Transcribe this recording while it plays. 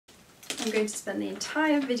I'm going to spend the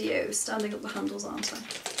entire video standing up the handles, aren't I?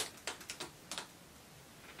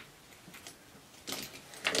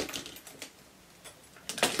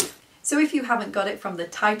 So if you haven't got it from the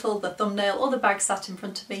title, the thumbnail or the bag sat in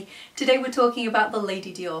front of me, today we're talking about the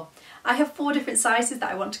Lady Dior. I have 4 different sizes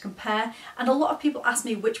that I want to compare, and a lot of people ask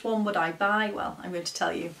me which one would I buy. Well, I'm going to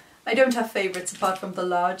tell you. I don't have favourites apart from the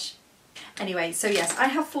large. Anyway, so yes, I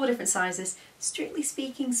have 4 different sizes. Strictly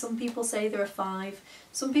speaking, some people say there are 5.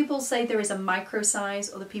 Some people say there is a micro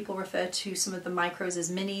size. Other people refer to some of the micros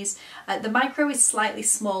as minis. The micro is slightly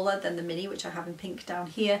smaller than the mini, which I have in pink down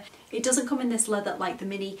here. It doesn't come in this leather like the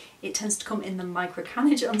mini. It tends to come in the micro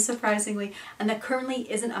carnage, unsurprisingly. And there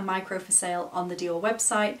currently isn't a micro for sale on the Dior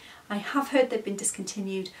website. I have heard they've been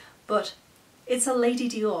discontinued, but it's a Lady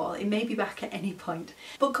Dior, it may be back at any point.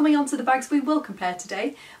 But coming on to the bags we will compare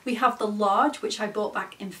today, we have the large, which I bought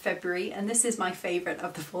back in February, and this is my favourite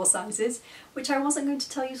of the 4 sizes, which I wasn't going to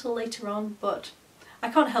tell you till later on, but I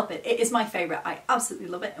can't help it. It is my favourite, I absolutely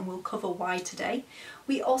love it, and we'll cover why today.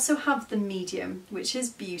 We also have the medium, which is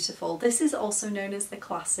beautiful. This is also known as the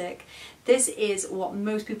classic. This is what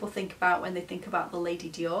most people think about when they think about the Lady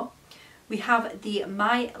Dior. We have the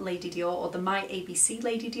My Lady Dior, or the My ABC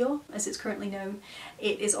Lady Dior as it's currently known.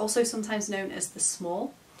 It is also sometimes known as the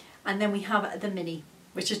small. And then we have the mini,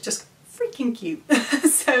 which is just freaking cute.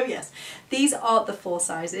 So yes, these are the 4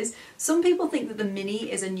 sizes. Some people think that the mini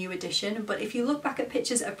is a new addition, but if you look back at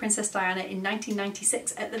pictures of Princess Diana in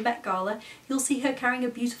 1996 at the Met Gala, you'll see her carrying a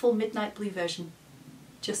beautiful midnight blue version.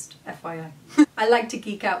 Just FYI. I like to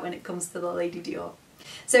geek out when it comes to the Lady Dior.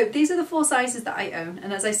 So these are the 4 sizes that I own,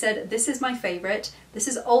 and as I said, this is my favourite. This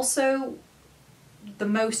is also the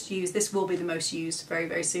most used. This will be the most used very,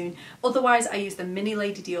 very soon. Otherwise, I use the mini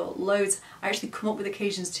Lady Dior loads. I actually come up with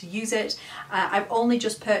occasions to use it. I've only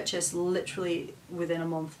just purchased, literally within a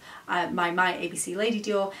month, my ABC Lady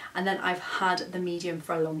Dior, and then I've had the medium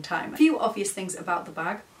for a long time. A few obvious things about the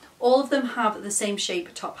bag. All of them have the same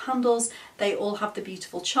shape top handles. They all have the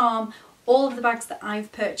beautiful charm. All of the bags that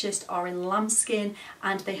I've purchased are in lambskin,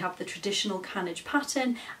 and they have the traditional carnage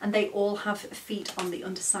pattern, and they all have feet on the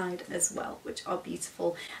underside as well, which are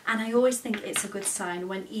beautiful. And I always think it's a good sign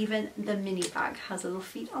when even the mini bag has little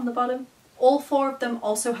feet on the bottom. All 4 of them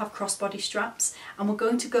also have crossbody straps, and we're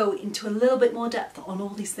going to go into a little bit more depth on all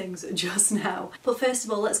these things just now. But first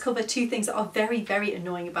of all, let's cover 2 things that are very, very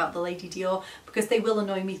annoying about the Lady Dior, because they will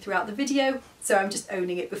annoy me throughout the video, so I'm just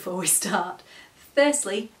owning it before we start.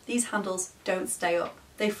 Firstly, these handles don't stay up.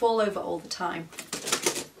 They fall over all the time.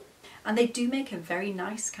 And they do make a very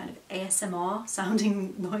nice kind of ASMR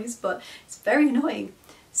sounding noise, but it's very annoying.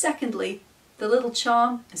 Secondly, the little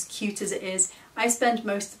charm, as cute as it is, I spend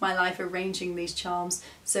most of my life arranging these charms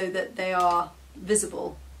so that they are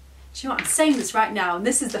visible. Do you know what, I'm saying this right now, and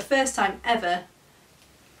this is the first time ever,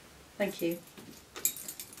 thank you,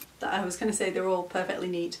 that I was going to say they're all perfectly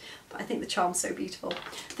neat, but I think the charm's so beautiful.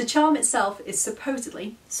 The charm itself is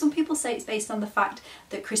supposedly, some people say it's based on the fact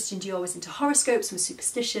that Christian Dior was into horoscopes and was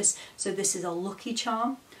superstitious, so this is a lucky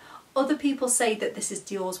charm. Other people say that this is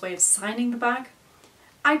Dior's way of signing the bag.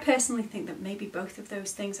 I personally think that maybe both of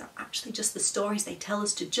those things are actually just the stories they tell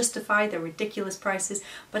us to justify their ridiculous prices,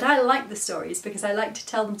 but I like the stories because I like to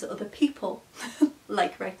tell them to other people,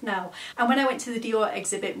 like right now. And when I went to the Dior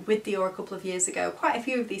exhibit with Dior a couple of years ago, quite a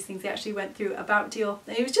few of these things they actually went through about Dior,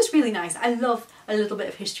 and it was just really nice. I love a little bit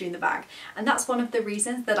of history in the bag, and that's one of the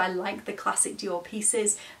reasons that I like the classic Dior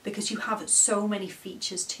pieces, because you have so many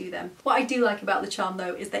features to them. What I do like about the charm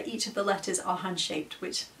though is that each of the letters are hand-shaped,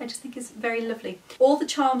 which I just think is very lovely. All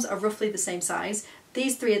the charms are roughly the same size.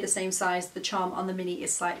 These 3 are the same size. The charm on the mini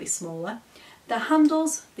is slightly smaller. The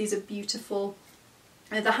handles, these are beautiful.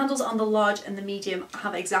 The handles on the large and the medium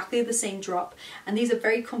have exactly the same drop, and these are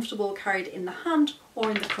very comfortable carried in the hand or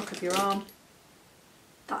in the crook of your arm.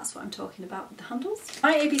 That's what I'm talking about with the handles.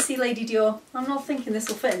 My ABC Lady Dior, I'm not thinking this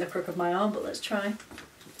will fit in the crook of my arm, but let's try.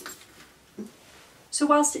 So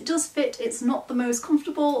whilst it does fit, it's not the most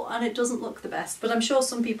comfortable and it doesn't look the best, but I'm sure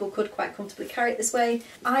some people could quite comfortably carry it this way.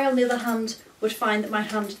 I, on the other hand, would find that my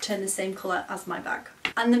hand would turn the same colour as my bag.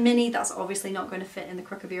 And the mini, that's obviously not going to fit in the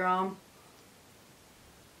crook of your arm.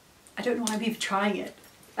 I don't know why I'm even trying it.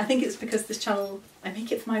 I think it's because this channel, I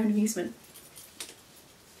make it for my own amusement.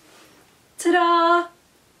 Ta-da!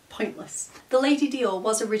 Pointless. The Lady Dior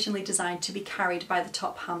was originally designed to be carried by the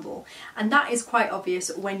top handle, and that is quite obvious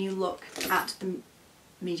when you look at the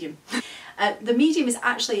medium. The medium is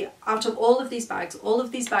actually, out of all of these bags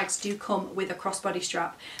do come with a crossbody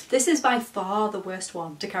strap. This is by far the worst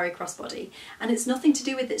one to carry crossbody, and it's nothing to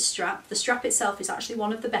do with its strap. The strap itself is actually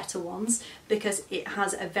one of the better ones because it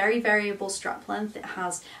has a very variable strap length. It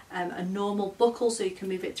has a normal buckle, so you can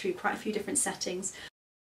move it through quite a few different settings.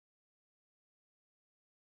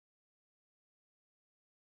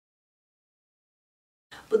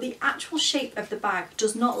 But the actual shape of the bag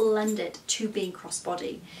does not lend it to being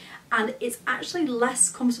crossbody, and it's actually less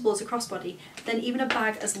comfortable as a crossbody than even a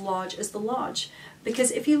bag as large as the large, because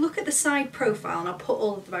if you look at the side profile, and I'll put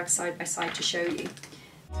all of the bags side by side to show you.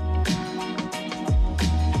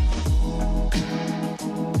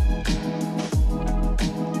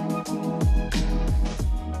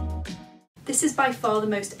 This is by far the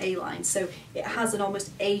most A-line, so it has an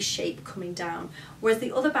almost A shape coming down, whereas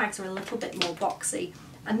the other bags are a little bit more boxy.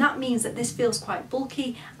 And that means that this feels quite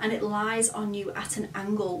bulky and it lies on you at an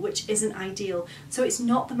angle which isn't ideal. So it's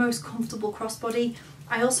not the most comfortable crossbody.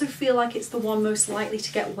 I also feel like it's the one most likely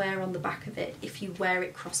to get wear on the back of it if you wear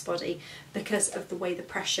it crossbody because of the way the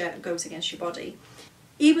pressure goes against your body.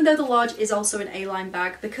 Even though the large is also an A-line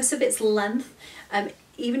bag, because of its length,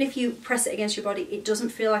 even if you press it against your body, it doesn't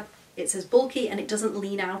feel like it's as bulky and it doesn't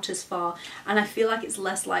lean out as far, and I feel like it's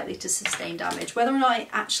less likely to sustain damage. Whether or not it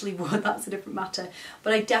actually would, that's a different matter,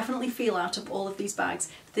 but I definitely feel out of all of these bags,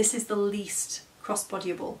 this is the least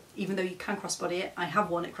crossbodyable. Even though you can crossbody it, I have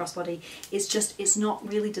worn it crossbody, it's not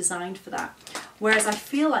really designed for that. Whereas I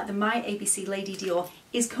feel like the My ABC Lady Dior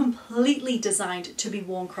is completely designed to be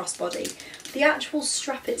worn crossbody. The actual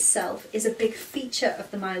strap itself is a big feature of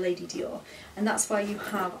the My Lady Dior, and that's why you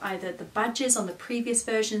have either the badges on the previous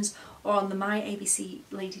versions or on the My ABC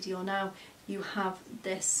Lady Dior now, you have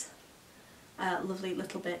this lovely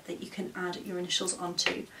little bit that you can add your initials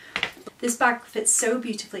onto. This bag fits so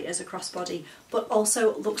beautifully as a crossbody, but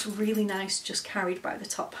also looks really nice just carried by the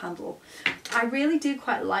top handle. I really do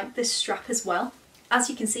quite like this strap as well. As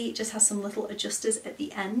you can see, it just has some little adjusters at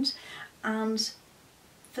the end, and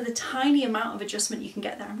for the tiny amount of adjustment you can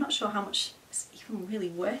get there, I'm not sure how much it's even really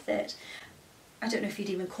worth it. I don't know if you'd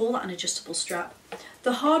even call that an adjustable strap.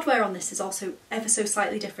 The hardware on this is also ever so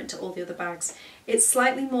slightly different to all the other bags. It's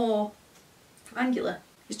slightly more angular.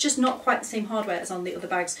 It's just not quite the same hardware as on the other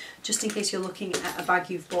bags, just in case you're looking at a bag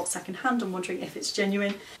you've bought second hand and wondering if it's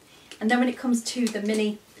genuine. And then when it comes to the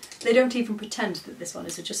mini, they don't even pretend that this one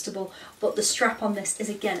is adjustable, but the strap on this is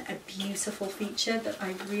again a beautiful feature that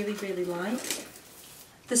I really, really like.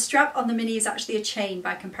 The strap on the mini is actually a chain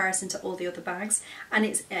by comparison to all the other bags, and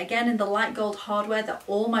it's again in the light gold hardware that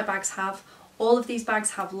all my bags have. All of these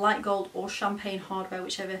bags have light gold or champagne hardware,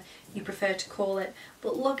 whichever you prefer to call it.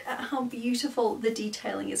 But look at how beautiful the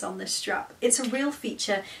detailing is on this strap. It's a real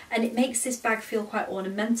feature, and it makes this bag feel quite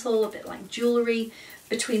ornamental, a bit like jewellery.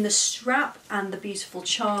 Between the strap and the beautiful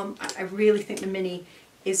charm, I really think the mini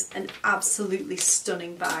is an absolutely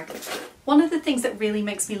stunning bag. One of the things that really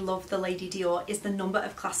makes me love the Lady Dior is the number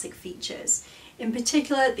of classic features. In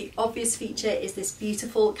particular, the obvious feature is this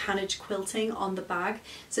beautiful canage quilting on the bag.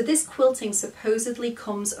 So this quilting supposedly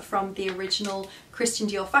comes from the original Christian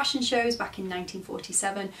Dior fashion shows back in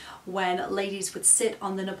 1947, when ladies would sit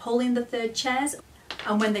on the Napoleon III chairs,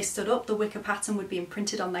 and when they stood up, the wicker pattern would be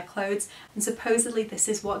imprinted on their clothes, and supposedly this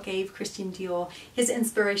is what gave Christian Dior his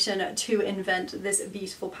inspiration to invent this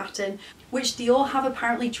beautiful pattern, which Dior have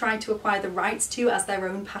apparently tried to acquire the rights to as their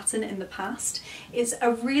own pattern in the past. It's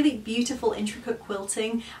a really beautiful, intricate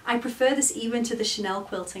quilting. I prefer this even to the Chanel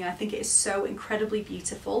quilting. I think it is so incredibly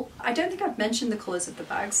beautiful. I don't think I've mentioned the colours of the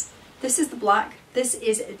bags. This is the black, this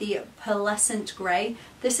is the pearlescent grey,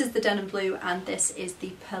 this is the denim blue, and this is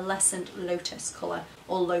the pearlescent lotus colour,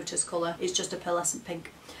 or lotus colour. It's just a pearlescent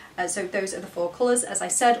pink. So those are the four colours. As I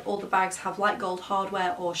said, all the bags have light gold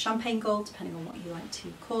hardware or champagne gold, depending on what you like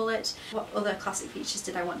to call it. What other classic features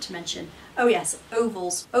did I want to mention? Oh yes,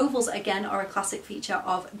 ovals. Ovals again are a classic feature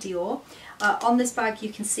of Dior. On this bag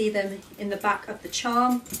you can see them in the back of the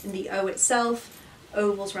charm, in the O itself,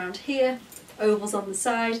 ovals around here, ovals on the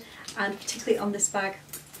side, and particularly on this bag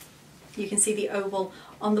you can see the oval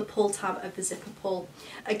on the pull tab of the zipper pull.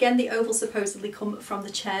 Again, the ovals supposedly come from the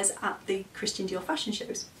chairs at the Christian Dior fashion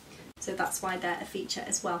shows, so that's why they're a feature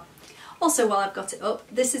as well. Also, while I've got it up,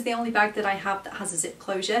 this is the only bag that I have that has a zip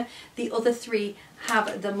closure. The other three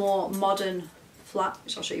have the more modern flap,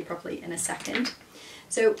 which I'll show you properly in a second.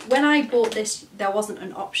 So when I bought this, there wasn't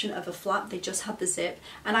an option of a flap, they just had the zip,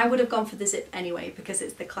 and I would have gone for the zip anyway because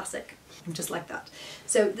it's the classic. I'm just like that.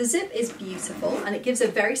 So the zip is beautiful, and it gives a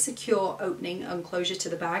very secure opening and closure to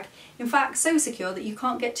the bag. In fact, so secure that you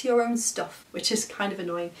can't get to your own stuff, which is kind of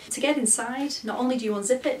annoying. To get inside, not only do you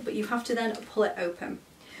unzip it, but you have to then pull it open.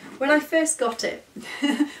 When I first got it,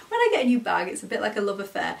 when I get a new bag, it's a bit like a love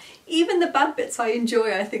affair. Even the bad bits I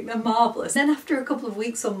enjoy, I think they're marvellous. Then after a couple of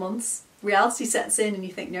weeks or months, reality sets in and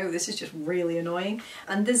you think, no, this is just really annoying.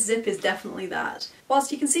 And this zip is definitely that.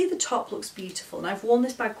 Whilst you can see the top looks beautiful, and I've worn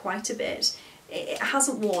this bag quite a bit, it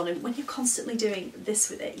hasn't worn, and when you're constantly doing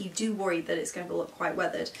this with it, you do worry that it's going to look quite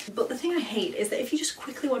weathered. But the thing I hate is that if you just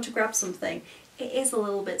quickly want to grab something, it is a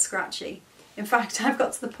little bit scratchy. In fact, I've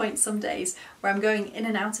got to the point some days where I'm going in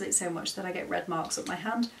and out of it so much that I get red marks up my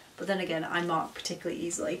hand, but then again, I mark particularly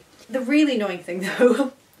easily. The really annoying thing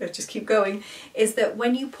though, let's just keep going, is that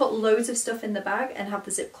when you put loads of stuff in the bag and have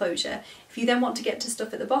the zip closure, if you then want to get to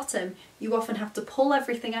stuff at the bottom, you often have to pull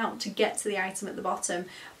everything out to get to the item at the bottom,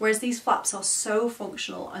 whereas these flaps are so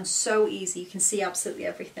functional and so easy, you can see absolutely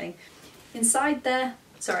everything. Inside there,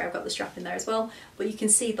 sorry, I've got the strap in there as well, but you can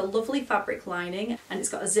see the lovely fabric lining, and it's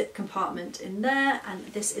got a zip compartment in there, and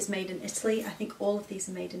this is made in Italy. I think all of these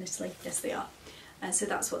are made in Italy. Yes, they are. So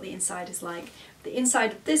that's what the inside is like. The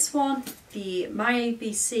inside of this one, the My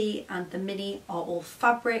ABC and the Mini are all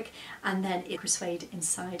fabric, and then it's suede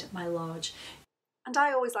inside my large. And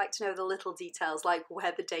I always like to know the little details, like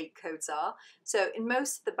where the date codes are. So in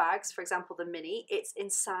most of the bags, for example the Mini, it's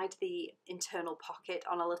inside the internal pocket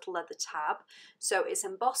on a little leather tab. So it's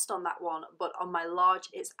embossed on that one, but on my large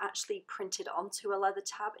it's actually printed onto a leather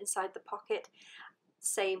tab inside the pocket.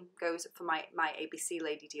 Same goes for my ABC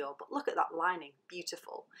Lady Dior, but look at that lining,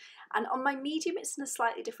 beautiful. And on my medium it's in a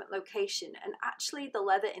slightly different location, and actually the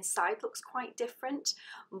leather inside looks quite different,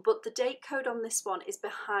 but the date code on this one is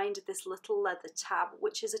behind this little leather tab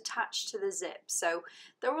which is attached to the zip. So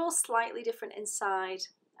they're all slightly different inside,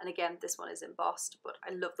 and again this one is embossed, but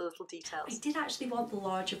I love the little details. I did actually want the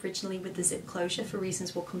large originally with the zip closure for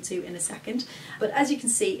reasons we'll come to in a second, but as you can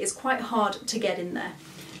see it's quite hard to get in there.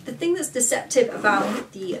 The thing that's deceptive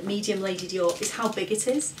about the medium Lady Dior is how big it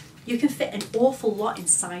is. You can fit an awful lot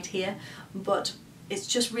inside here, but it's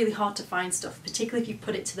just really hard to find stuff, particularly if you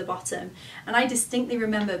put it to the bottom. And I distinctly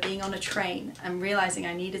remember being on a train and realising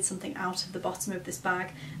I needed something out of the bottom of this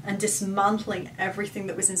bag and dismantling everything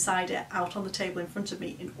that was inside it out on the table in front of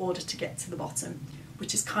me in order to get to the bottom,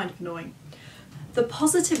 which is kind of annoying. The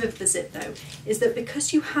positive of the zip though is that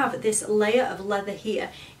because you have this layer of leather here,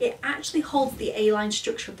 it actually holds the A-line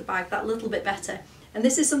structure of the bag that little bit better. And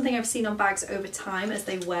this is something I've seen on bags over time as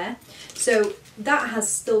they wear. So that has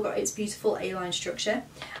still got its beautiful A-line structure.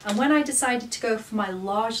 And when I decided to go for my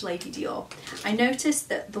large Lady Dior, I noticed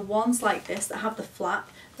that the ones like this that have the flap,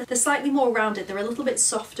 they're slightly more rounded, they're a little bit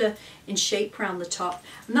softer in shape around the top,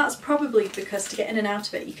 and that's probably because to get in and out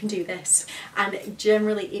of it you can do this, and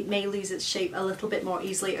generally it may lose its shape a little bit more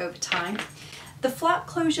easily over time. The flap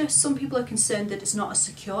closure, some people are concerned that it's not as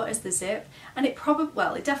secure as the zip, and it probably,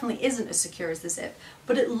 well, it definitely isn't as secure as the zip,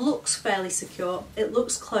 but it looks fairly secure, it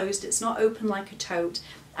looks closed, it's not open like a tote,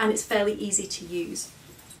 and it's fairly easy to use.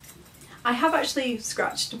 I have actually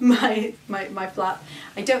scratched my flap.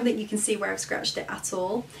 I don't think you can see where I've scratched it at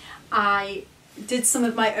all. I did some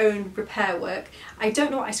of my own repair work. I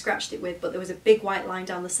don't know what I scratched it with, but there was a big white line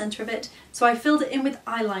down the centre of it. So I filled it in with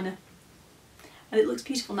eyeliner. And it looks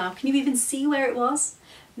beautiful now. Can you even see where it was?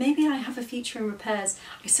 Maybe I have a future in repairs.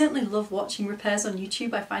 I certainly love watching repairs on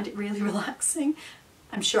YouTube. I find it really relaxing.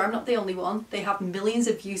 I'm sure I'm not the only one. They have millions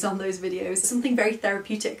of views on those videos. There's something very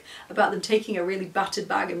therapeutic about them taking a really battered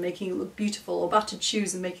bag and making it look beautiful, or battered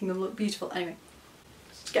shoes and making them look beautiful. Anyway,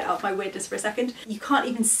 just get out of my weirdness for a second. You can't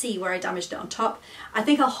even see where I damaged it on top. I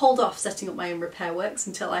think I'll hold off setting up my own repair works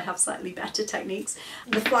until I have slightly better techniques.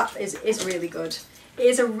 The flap is really good. It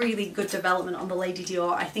is a really good development on the Lady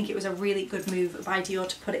Dior. I think it was a really good move by Dior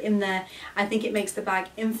to put it in there. I think it makes the bag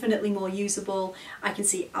infinitely more usable. I can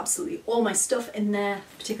see absolutely all my stuff in there,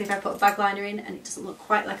 particularly if I put a bag liner in, and it doesn't look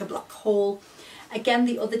quite like a black hole. Again,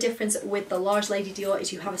 the other difference with the large Lady Dior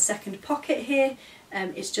is you have a second pocket here.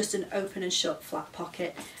 It's just an open and shut flat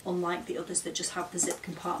pocket, unlike the others that just have the zip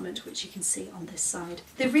compartment, which you can see on this side.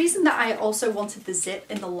 The reason that I also wanted the zip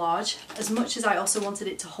in the large, as much as I also wanted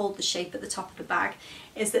it to hold the shape at the top of the bag,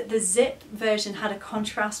 is that the zip version had a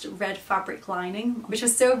contrast red fabric lining, which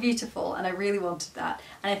was so beautiful, and I really wanted that.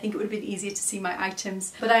 And I think it would have been easier to see my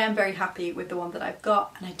items, but I am very happy with the one that I've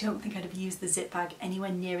got, and I don't think I'd have used the zip bag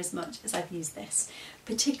anywhere near as much as I've used this,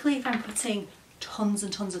 particularly if I'm putting tons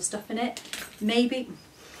and tons of stuff in it. Maybe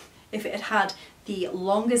if it had had the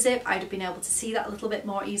longer zip, I'd have been able to see that a little bit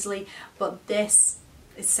more easily, but this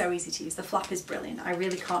is so easy to use. The flap is brilliant. I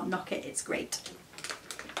really can't knock it. It's great.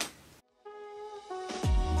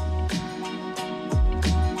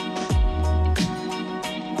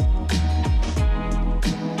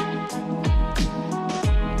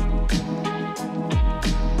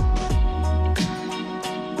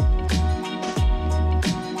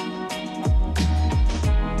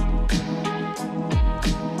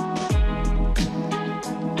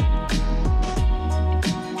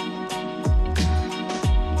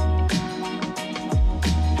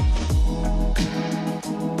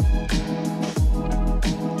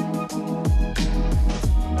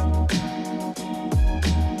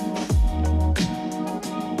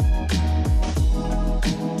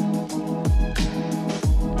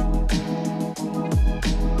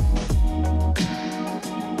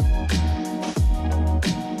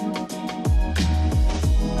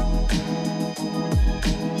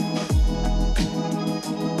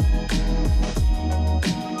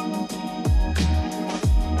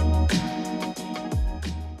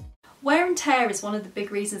 wear is one of the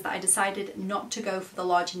big reasons that I decided not to go for the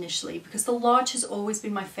large initially, because the large has always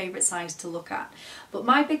been my favourite size to look at. But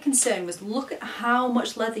my big concern was, look at how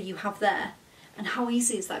much leather you have there, and how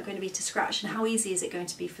easy is that going to be to scratch, and how easy is it going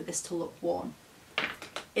to be for this to look worn.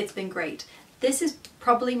 It's been great. This is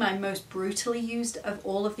probably my most brutally used of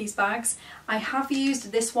all of these bags. I have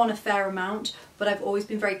used this one a fair amount, but I've always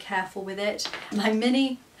been very careful with it. My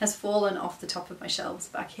mini has fallen off the top of my shelves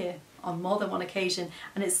back here on more than one occasion,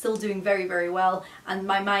 and it's still doing very, very well. And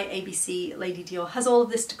my ABC Lady Dior has all of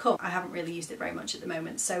this to come. I haven't really used it very much at the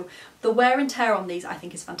moment, so the wear and tear on these I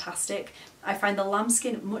think is fantastic. I find the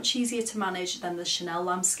lambskin much easier to manage than the Chanel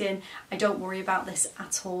lambskin. I don't worry about this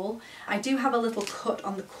at all. I do have a little cut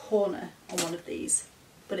on the corner on one of these,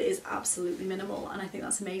 but it is absolutely minimal, and I think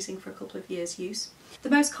that's amazing for a couple of years' use. The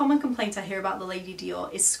most common complaint I hear about the Lady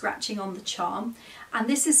Dior is scratching on the charm, and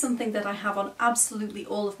this is something that I have on absolutely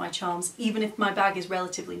all of my charms, even if my bag is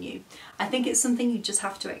relatively new. I think it's something you just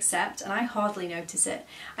have to accept, and I hardly notice it.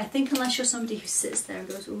 I think unless you're somebody who sits there and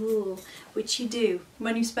goes, ooh, which you do.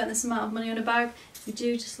 When you spend this amount of money on a bag, you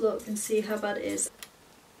do just look and see how bad it is.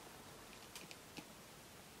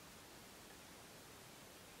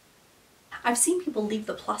 I've seen people leave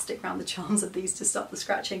the plastic around the charms of these to stop the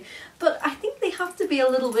scratching, but I think they have to be a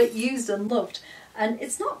little bit used and loved, and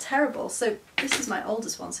it's not terrible. So this is my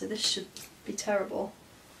oldest one, so this should be terrible.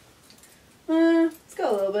 It's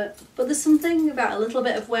got a little bit, but there's something about a little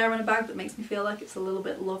bit of wear on a bag that makes me feel like it's a little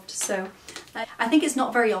bit loved. So I think it's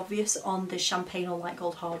not very obvious on the champagne or light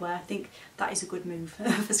gold hardware. I think that is a good move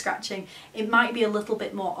for scratching. It might be a little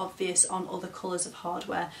bit more obvious on other colours of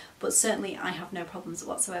hardware, but certainly I have no problems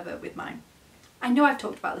whatsoever with mine. I know I've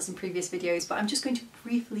talked about this in previous videos, but I'm just going to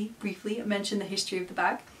briefly mention the history of the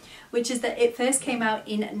bag, which is that it first came out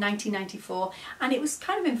in 1994, and it was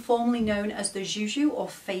kind of informally known as the Joujou or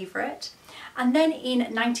Favourite. And then in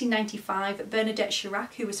 1995, Bernadette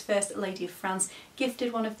Chirac, who was First Lady of France,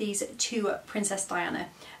 gifted one of these to Princess Diana.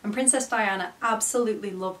 And Princess Diana absolutely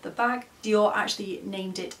loved the bag. Dior actually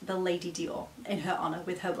named it the Lady Dior in her honour,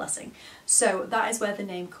 with her blessing. So that is where the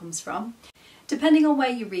name comes from. Depending on where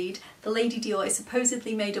you read, the Lady Dior is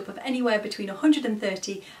supposedly made up of anywhere between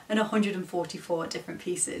 130 and 144 different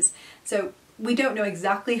pieces. So we don't know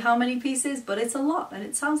exactly how many pieces, but it's a lot, and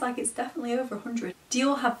it sounds like it's definitely over 100.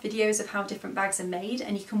 Dior have videos of how different bags are made,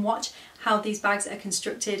 and you can watch how these bags are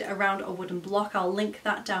constructed around a wooden block. I'll link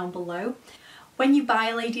that down below. When you buy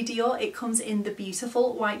a Lady Dior, it comes in the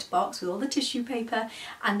beautiful white box with all the tissue paper,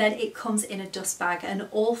 and then it comes in a dust bag, and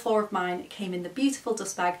all four of mine came in the beautiful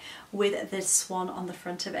dust bag with the swan on the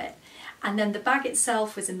front of it. And then the bag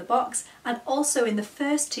itself was in the box, and also in the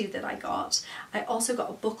first two that I also got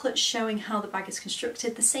a booklet showing how the bag is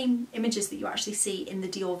constructed, the same images that you actually see in the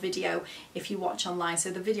Dior video if you watch online. So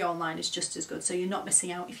the video online is just as good, so you're not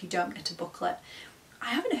missing out if you don't get a booklet.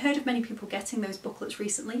 I haven't heard of many people getting those booklets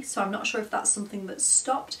recently, so I'm not sure if that's something that's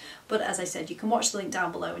stopped, but as I said, you can watch the link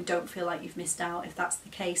down below and don't feel like you've missed out if that's the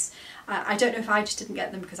case. I don't know if I just didn't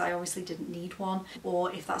get them because I obviously didn't need one,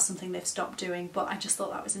 or if that's something they've stopped doing, but I just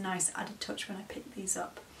thought that was a nice added touch when I picked these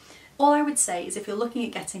up. All I would say is if you're looking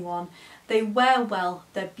at getting one, they wear well,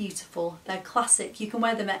 they're beautiful, they're classic, you can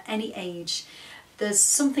wear them at any age. There's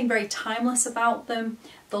something very timeless about them.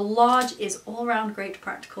 The large is all round great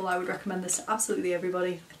practical. I would recommend this to absolutely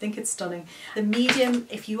everybody. I think it's stunning. The medium,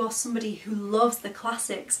 if you are somebody who loves the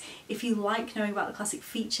classics, if you like knowing about the classic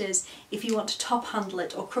features, if you want to top handle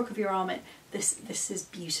it or crook of your arm it, this is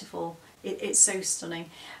beautiful. It's so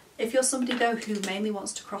stunning. If you're somebody though who mainly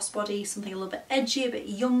wants to crossbody, something a little bit edgy, a bit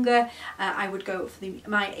younger, I would go for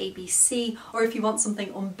my ABC, or if you want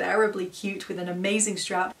something unbearably cute with an amazing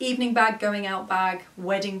strap, evening bag, going out bag,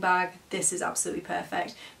 wedding bag, this is absolutely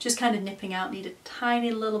perfect. Just kind of nipping out, need a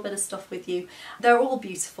tiny little bit of stuff with you. They're all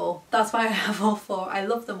beautiful, that's why I have all four, I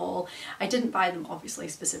love them all. I didn't buy them obviously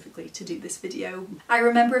specifically to do this video. I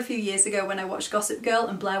remember a few years ago when I watched Gossip Girl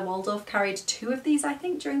and Blair Waldorf carried two of these I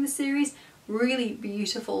think during the series. Really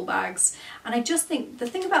beautiful bags, and I just think the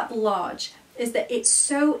thing about the large is that it's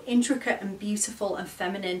so intricate and beautiful and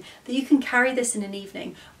feminine that you can carry this in an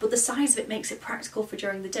evening, but the size of it makes it practical for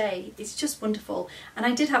during the day. It's just wonderful, and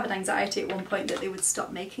I did have an anxiety at one point that they would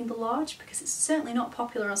stop making the large because it's certainly not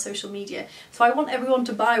popular on social media, so I want everyone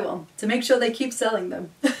to buy one to make sure they keep selling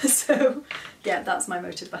them. So yeah, that's my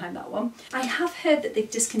motive behind that one. I have heard that they've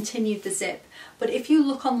discontinued the zip, but if you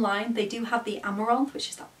look online they do have the Amaranth, which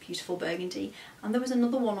is that beautiful burgundy, and there was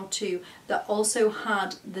another one or two that also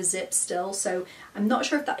had the zip still, so I'm not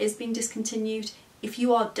sure if that is being discontinued. If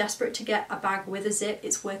you are desperate to get a bag with a zip,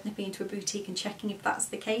 it's worth nipping into a boutique and checking if that's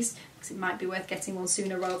the case, because it might be worth getting one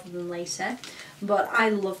sooner rather than later. But I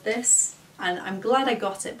love this. and I'm glad I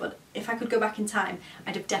got it, but if I could go back in time,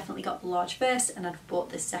 I'd have definitely got the large first and I'd have bought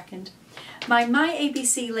this second. My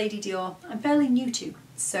ABC Lady Dior, I'm fairly new to,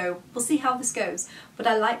 so we'll see how this goes, but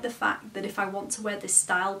I like the fact that if I want to wear this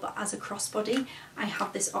style but as a crossbody, I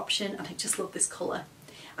have this option, and I just love this colour.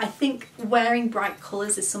 I think wearing bright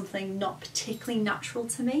colours is something not particularly natural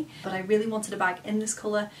to me, but I really wanted a bag in this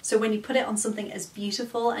colour, so when you put it on something as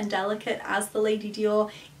beautiful and delicate as the Lady Dior,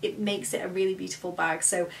 it makes it a really beautiful bag.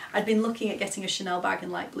 So I'd been looking at getting a Chanel bag in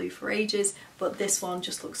light blue for ages, but this one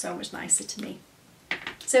just looks so much nicer to me.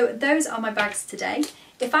 So those are my bags today.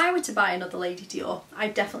 If I were to buy another Lady Dior,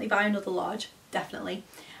 I'd definitely buy another large, definitely.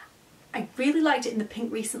 I really liked it in the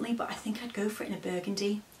pink recently, but I think I'd go for it in a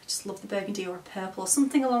burgundy. I just love the burgundy or a purple or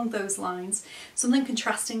something along those lines. Something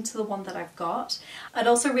contrasting to the one that I've got. I'd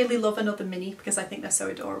also really love another mini because I think they're so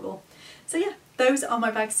adorable. So yeah, those are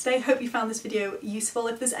my bags today. Hope you found this video useful.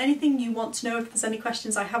 If there's anything you want to know, if there's any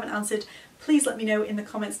questions I haven't answered, please let me know in the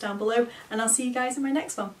comments down below, and I'll see you guys in my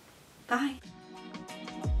next one. Bye!